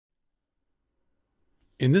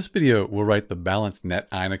In this video, we'll write the balanced net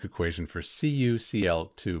ionic equation for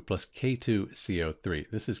CuCl2 plus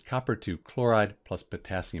K2CO3. This is copper 2 chloride plus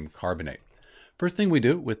potassium carbonate. First thing we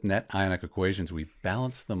do with net ionic equations, we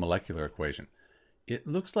balance the molecular equation. It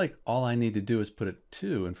looks like all I need to do is put a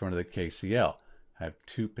 2 in front of the KCl. I have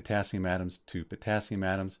 2 potassium atoms, 2 potassium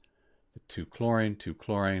atoms, 2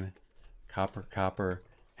 chlorine, copper, copper,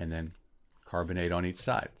 and then carbonate on each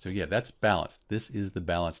side. So yeah, that's balanced. This is the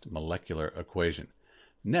balanced molecular equation.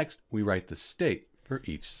 Next, we write the state for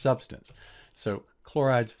each substance. So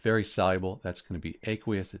chloride's very soluble. That's going to be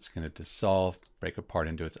aqueous. It's going to dissolve, break apart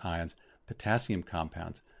into its ions. Potassium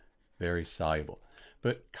compounds, very soluble.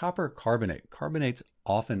 But copper carbonate, carbonates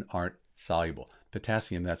often aren't soluble.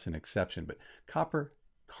 Potassium, that's an exception, but copper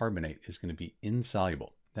carbonate is going to be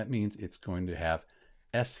insoluble. That means it's going to have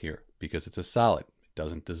S here because it's a solid. It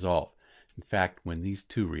doesn't dissolve. In fact, when these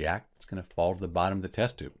two react, it's going to fall to the bottom of the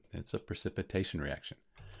test tube. It's a precipitation reaction.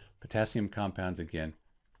 Potassium compounds, again,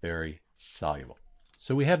 very soluble.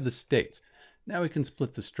 So we have the states. Now we can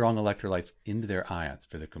split the strong electrolytes into their ions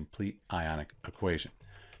for the complete ionic equation.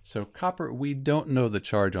 So copper, we don't know the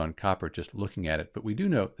charge on copper just looking at it, but we do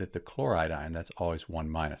know that the chloride ion, that's always 1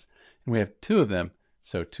 minus. And we have 2 of them,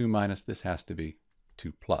 so 2 minus, this has to be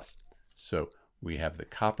 2 plus. So we have the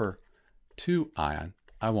copper 2 ion.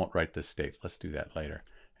 I won't write the states, let's do that later.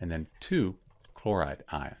 And then 2 chloride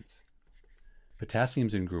ions.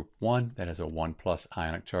 Potassium's in group 1, that has a 1 plus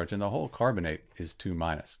ionic charge, and the whole carbonate is 2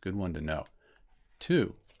 minus. Good one to know.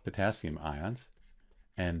 2 potassium ions,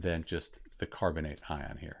 and then just the carbonate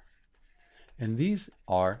ion here. And these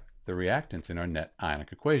are the reactants in our net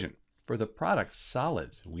ionic equation. For the product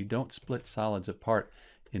solids, we don't split solids apart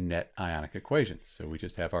in net ionic equations, so we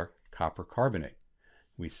just have our copper carbonate.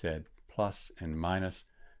 We said plus and minus,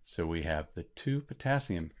 so we have the 2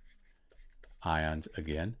 potassium ions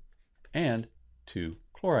again, and 2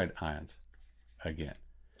 chloride ions again.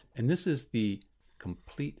 And this is the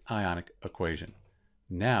complete ionic equation.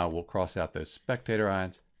 Now we'll cross out those spectator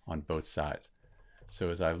ions on both sides. So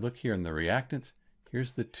as I look here in the reactants,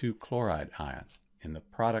 here's the 2 chloride ions. In the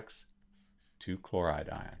products, 2 chloride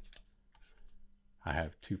ions. I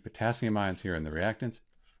have 2 potassium ions here in the reactants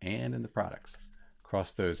and in the products.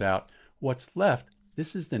 Cross those out. What's left,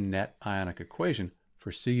 this is the net ionic equation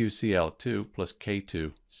for CuCl2 plus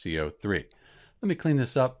K2CO3. Let me clean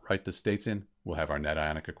this up, write the states in, we'll have our net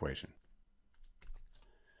ionic equation.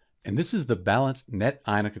 And this is the balanced net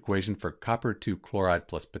ionic equation for copper 2 chloride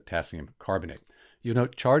plus potassium carbonate. You'll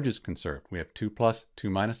note charge is conserved. We have 2 plus, 2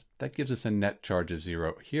 minus. That gives us a net charge of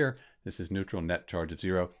 0 here. This is neutral, net charge of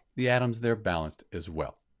 0. The atoms, they're balanced as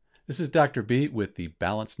well. This is Dr. B with the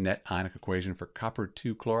balanced net ionic equation for copper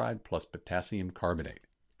 2 chloride plus potassium carbonate.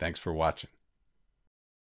 Thanks for watching.